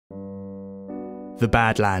The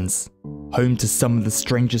Badlands, home to some of the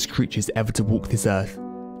strangest creatures ever to walk this earth.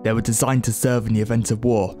 They were designed to serve in the event of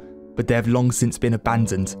war, but they have long since been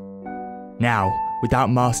abandoned. Now,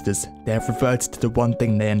 without masters, they have reverted to the one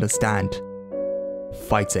thing they understand: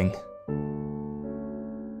 fighting.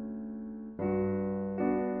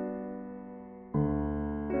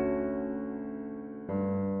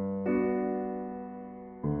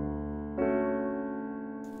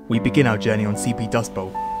 We begin our journey on CP Dust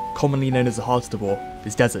Bowl. Commonly known as the heart of the war,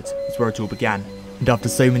 this desert is where it all began, and after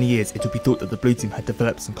so many years it would be thought that the blue team had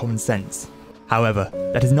developed some common sense. However,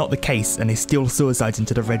 that is not the case, and they steal suicides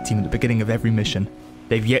into the red team at the beginning of every mission.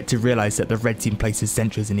 They've yet to realise that the red team places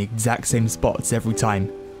sentries in the exact same spots every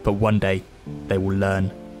time, but one day, they will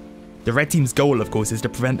learn. The red team's goal, of course, is to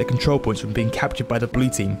prevent the control points from being captured by the blue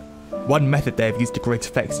team. One method they have used to great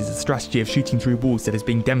effect is the strategy of shooting through walls that is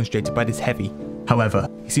being demonstrated by this heavy. However,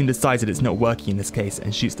 he soon decides that it's not working in this case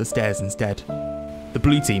and shoots the stairs instead. The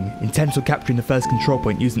blue team intends on capturing the first control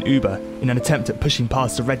point using Uber in an attempt at pushing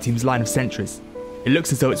past the red team's line of sentries. It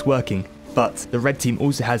looks as though it's working, but the red team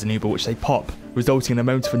also has an Uber which they pop, resulting in a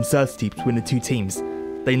moment of uncertainty between the two teams.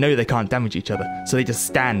 They know they can't damage each other, so they just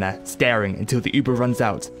stand there, staring until the Uber runs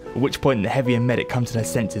out, at which point the Heavy and Medic come to their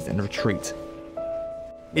senses and retreat.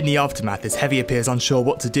 In the aftermath, as Heavy appears unsure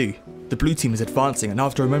what to do. The blue team is advancing, and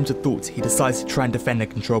after a moment of thought, he decides to try and defend their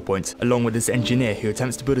control point, along with his engineer who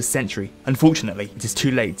attempts to build a sentry. Unfortunately, it is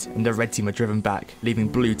too late, and the red team are driven back, leaving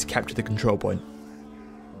blue to capture the control point.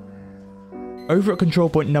 Over at control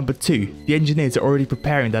point number 2, the engineers are already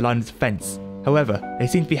preparing their line of defence. However, they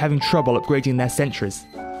seem to be having trouble upgrading their sentries.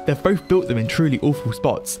 They've both built them in truly awful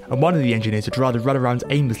spots, and one of the engineers would rather run around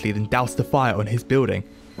aimlessly than douse the fire on his building.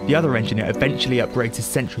 The other engineer eventually upgrades his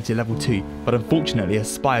sentry to level 2, but unfortunately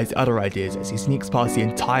aspires other ideas as he sneaks past the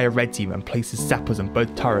entire red team and places sappers on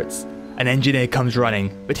both turrets. An engineer comes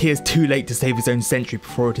running, but he is too late to save his own sentry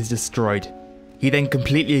before it is destroyed. He then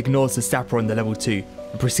completely ignores the sapper on the level 2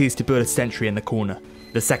 and proceeds to build a sentry in the corner.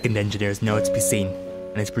 The second engineer is nowhere to be seen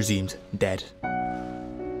and is presumed dead.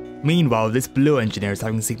 Meanwhile, this blue engineer is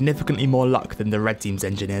having significantly more luck than the red team's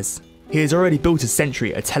engineers. He has already built a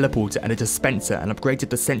sentry, a teleporter and a dispenser and upgraded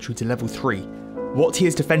the sentry to level 3. What he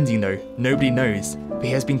is defending though, nobody knows, but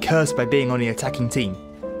he has been cursed by being on the attacking team.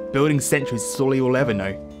 Building sentries is all he will ever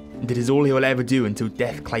know, and it is all he will ever do until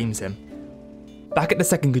death claims him. Back at the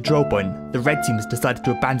second control point, the red team has decided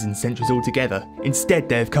to abandon sentries altogether. Instead,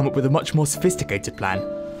 they have come up with a much more sophisticated plan.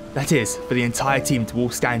 That is, for the entire team to all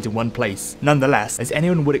stand in one place. Nonetheless, as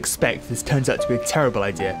anyone would expect, this turns out to be a terrible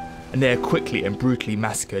idea, and they are quickly and brutally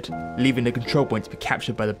massacred, leaving the control point to be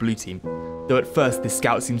captured by the blue team, though at first this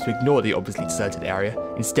scout seems to ignore the obviously deserted area,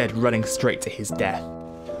 instead running straight to his death.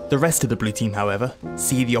 The rest of the blue team, however,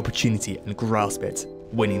 see the opportunity and grasp it,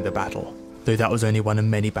 winning the battle, though that was only one of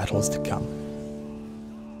many battles to come.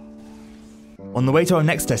 On the way to our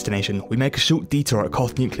next destination, we make a short detour at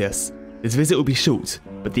Koth Nucleus. This visit will be short,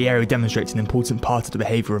 but the area demonstrates an important part of the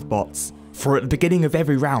behaviour of bots. For at the beginning of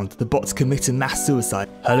every round, the bots commit a mass suicide,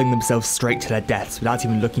 hurling themselves straight to their deaths without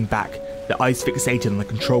even looking back, their eyes fixated on the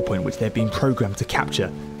control point which they've been programmed to capture.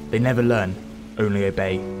 They never learn, only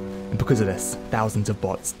obey, and because of this, thousands of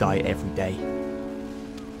bots die every day.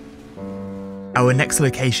 Our next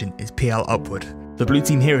location is PL Upward. The blue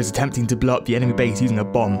team here is attempting to blow up the enemy base using a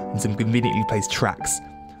bomb and some conveniently placed tracks.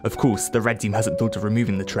 Of course, the red team hasn't thought of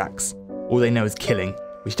removing the tracks. All they know is killing,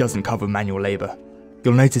 which doesn't cover manual labour.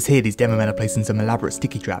 You'll notice here these demo men are placing some elaborate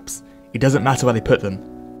sticky traps. It doesn't matter where they put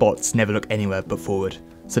them, bots never look anywhere but forward,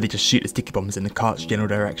 so they just shoot the sticky bombs in the cart's general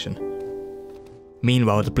direction.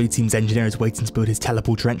 Meanwhile, the blue team's engineer is waiting to build his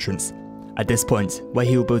teleporter entrance. At this point, where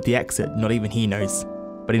he will build the exit, not even he knows.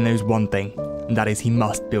 But he knows one thing, and that is he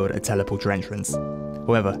must build a teleporter entrance.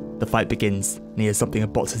 However, the fight begins, and he has something a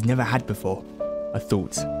bot has never had before: a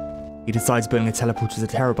thought. He decides building a teleporter is a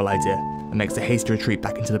terrible idea, and makes a hasty retreat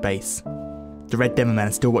back into the base. The red demo men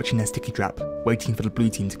are still watching their sticky trap, waiting for the blue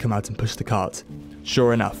team to come out and push the cart.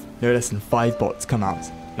 Sure enough, no less than 5 bots come out,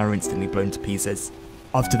 and are instantly blown to pieces.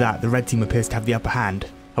 After that, the red team appears to have the upper hand.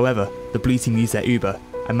 However, the blue team use their Uber,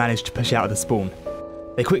 and manage to push out of the spawn.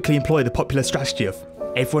 They quickly employ the popular strategy of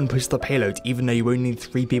everyone pushes the payload even though you only need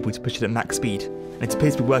 3 people to push it at max speed, and it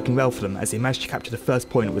appears to be working well for them as they manage to capture the first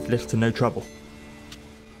point with little to no trouble.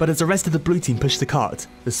 But as the rest of the blue team push the cart,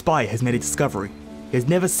 the spy has made a discovery. He has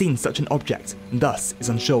never seen such an object, and thus is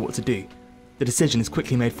unsure what to do. The decision is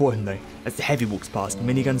quickly made for him though, as the heavy walks past,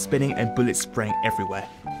 minigun spinning and bullets spraying everywhere.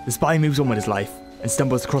 The spy moves on with his life, and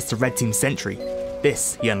stumbles across the red team's sentry.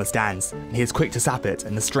 This he understands, and he is quick to sap it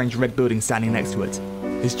and the strange red building standing next to it.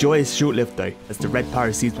 His joy is short-lived though, as the red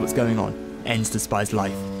pyro sees what's going on, ends the spy's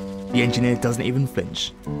life. the engineer doesn't even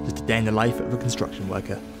flinch, just a day in the life of a construction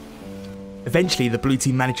worker. Eventually, the blue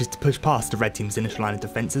team manages to push past the red team's initial line of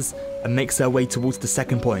defences and makes their way towards the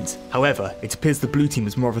second point. However, it appears the blue team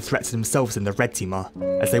is more of a threat to themselves than the red team are,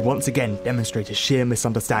 as they once again demonstrate a sheer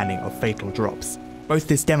misunderstanding of fatal drops. Both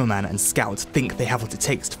this demo man and scout think they have what it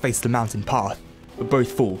takes to face the mountain path, but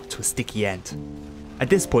both fall to a sticky end. At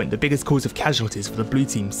this point, the biggest cause of casualties for the blue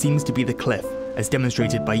team seems to be the cliff, as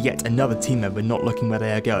demonstrated by yet another team member not looking where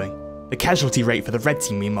they are going. The casualty rate for the red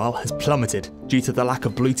team, meanwhile, has plummeted due to the lack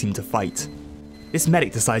of blue team to fight. This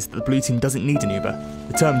medic decides that the blue team doesn't need an Uber.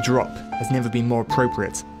 The term drop has never been more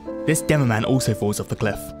appropriate. This demo man also falls off the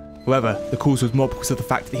cliff. However, the cause was more because of the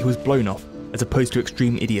fact that he was blown off, as opposed to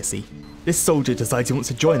extreme idiocy. This soldier decides he wants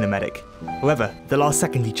to join the medic. However, at the last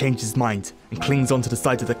second he changes his mind and clings onto the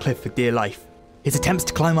side of the cliff for dear life. His attempts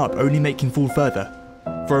to climb up only make him fall further.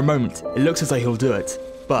 For a moment, it looks as though he'll do it,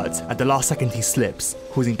 but at the last second he slips,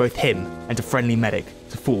 causing both him and a friendly medic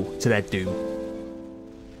to fall to their doom.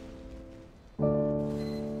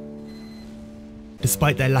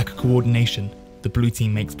 Despite their lack of coordination, the blue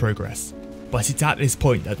team makes progress, but it's at this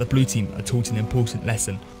point that the blue team are taught an important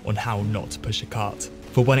lesson on how not to push a cart.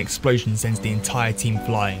 For one explosion sends the entire team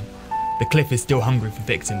flying. The cliff is still hungry for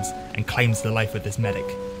victims and claims the life of this medic.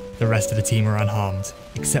 The rest of the team are unharmed,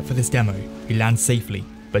 except for this demo, who lands safely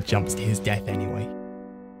but jumps to his death anyway.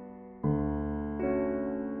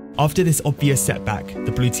 After this obvious setback,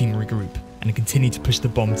 the blue team regroup and continue to push the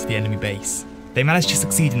bomb to the enemy base. They manage to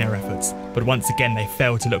succeed in their efforts, but once again they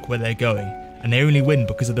fail to look where they're going, and they only win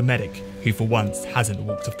because of the medic, who for once hasn't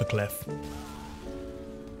walked off the cliff.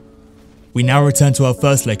 We now return to our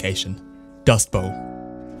first location, Dust Bowl.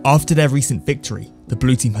 After their recent victory, the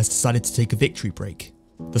blue team has decided to take a victory break.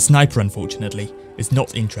 The sniper, unfortunately, is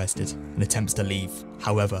not interested and attempts to leave.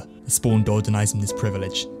 However, the spawn door denies him this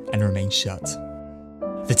privilege and remains shut.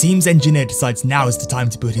 The team's engineer decides now is the time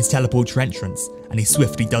to build his teleporter entrance, and he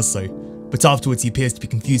swiftly does so, but afterwards he appears to be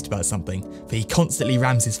confused about something, for he constantly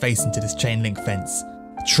rams his face into this chain link fence.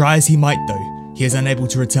 Try as he might though, he is unable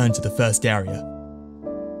to return to the first area.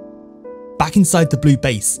 Back inside the blue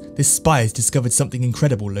base, this spy has discovered something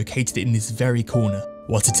incredible located in this very corner.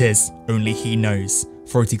 What it is, only he knows,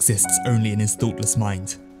 for it exists only in his thoughtless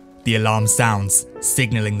mind. The alarm sounds,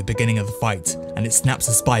 signalling the beginning of the fight, and it snaps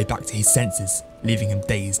the spy back to his senses, leaving him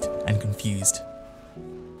dazed and confused.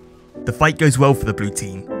 The fight goes well for the blue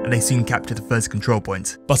team, and they soon capture the first control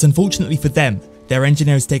point. But unfortunately for them, their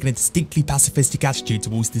engineer has taken a distinctly pacifistic attitude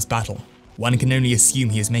towards this battle. One can only assume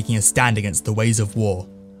he is making a stand against the ways of war.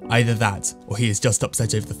 Either that, or he is just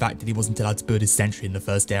upset over the fact that he wasn't allowed to build his sentry in the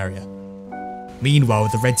first area. Meanwhile,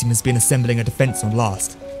 the red team has been assembling a defence on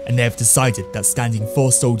last, and they have decided that standing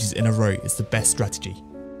 4 soldiers in a row is the best strategy.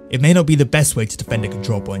 It may not be the best way to defend a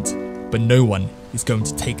control point, but no one is going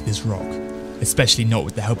to take this rock, especially not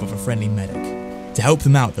with the help of a friendly medic. To help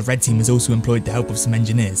them out, the red team has also employed the help of some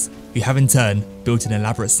engineers, who have in turn built an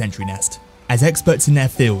elaborate sentry nest. As experts in their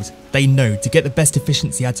field, they know to get the best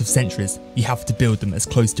efficiency out of sentries, you have to build them as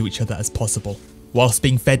close to each other as possible. Whilst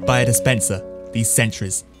being fed by a dispenser, these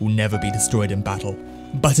sentries will never be destroyed in battle.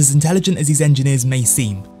 But as intelligent as these engineers may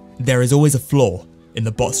seem, there is always a flaw in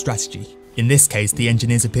the bot strategy. In this case, the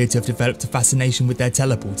engineers appear to have developed a fascination with their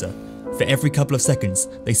teleporter. For every couple of seconds,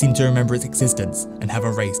 they seem to remember its existence and have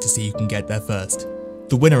a race to see who can get there first.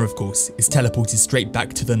 The winner, of course, is teleported straight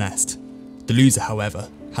back to the nest. The loser, however,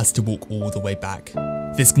 has to walk all the way back.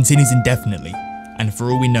 This continues indefinitely, and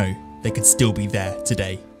for all we know, they could still be there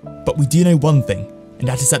today. But we do know one thing, and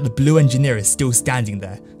that is that the blue engineer is still standing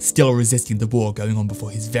there, still resisting the war going on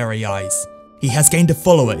before his very eyes. He has gained a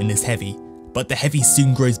follower in this heavy, but the heavy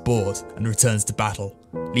soon grows bored and returns to battle,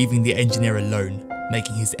 leaving the engineer alone,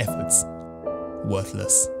 making his efforts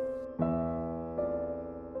worthless.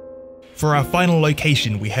 For our final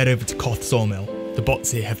location, we head over to Koth Sawmill. The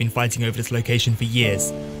bots here have been fighting over this location for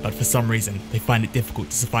years, but for some reason, they find it difficult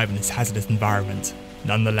to survive in this hazardous environment.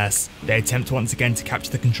 Nonetheless, they attempt once again to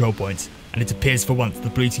capture the control point, and it appears for once the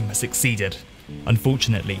blue team has succeeded.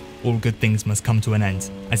 Unfortunately, all good things must come to an end,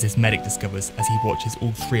 as this medic discovers as he watches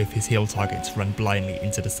all 3 of his heal targets run blindly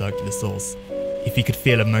into the circular source. If he could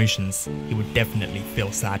feel emotions, he would definitely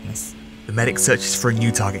feel sadness. The medic searches for a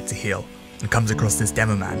new target to heal, and comes across this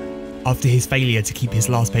demo man. After his failure to keep his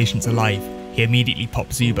last patients alive, he immediately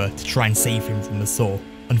pops Zuba to try and save him from the saw.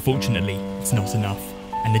 Unfortunately, it's not enough,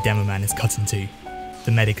 and the demo man is cut in 2.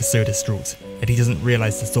 The medic is so distraught that he doesn't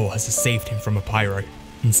realise the saw has just saved him from a pyro.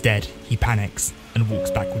 Instead, he panics and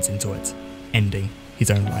walks backwards into it, ending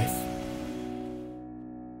his own life.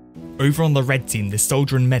 Over on the red team, the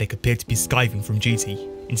soldier and medic appear to be skiving from duty.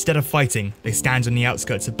 Instead of fighting, they stand on the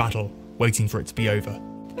outskirts of battle, waiting for it to be over.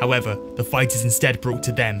 However, the fight is instead brought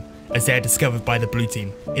to them as they are discovered by the blue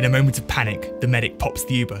team. In a moment of panic, the medic pops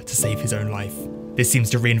the Uber to save his own life. This seems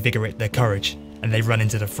to reinvigorate their courage, and they run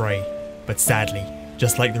into the fray. But sadly,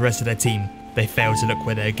 just like the rest of their team, they fail to look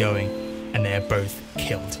where they're going, and they are both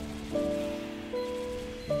killed.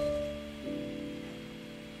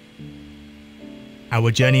 Our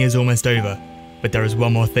journey is almost over, but there is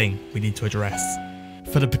one more thing we need to address.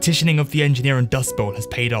 For the petitioning of the engineer and Dust Bowl has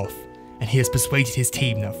paid off, and he has persuaded his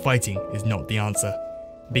team that fighting is not the answer.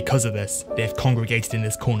 Because of this, they have congregated in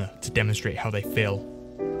this corner to demonstrate how they feel.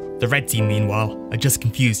 The red team, meanwhile, are just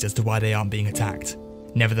confused as to why they aren't being attacked.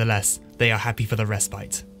 Nevertheless, they are happy for the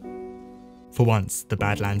respite. For once, the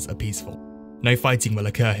Badlands are peaceful. No fighting will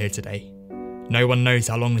occur here today. No one knows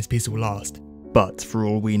how long this peace will last, but for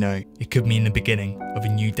all we know, it could mean the beginning of a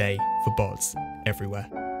new day for bots everywhere.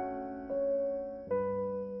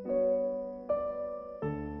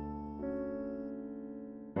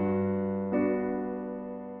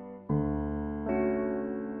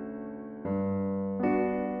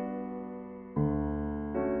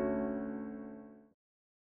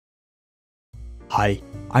 Hi,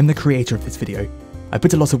 I'm the creator of this video. I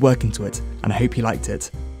put a lot of work into it, and I hope you liked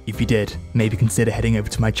it. If you did, maybe consider heading over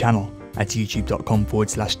to my channel at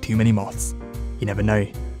youtube.com/TooManyMoths. You never know,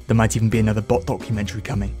 there might even be another bot documentary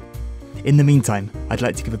coming. In the meantime, I'd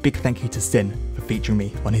like to give a big thank you to Sin for featuring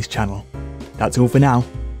me on his channel. That's all for now.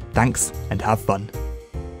 Thanks, and have fun.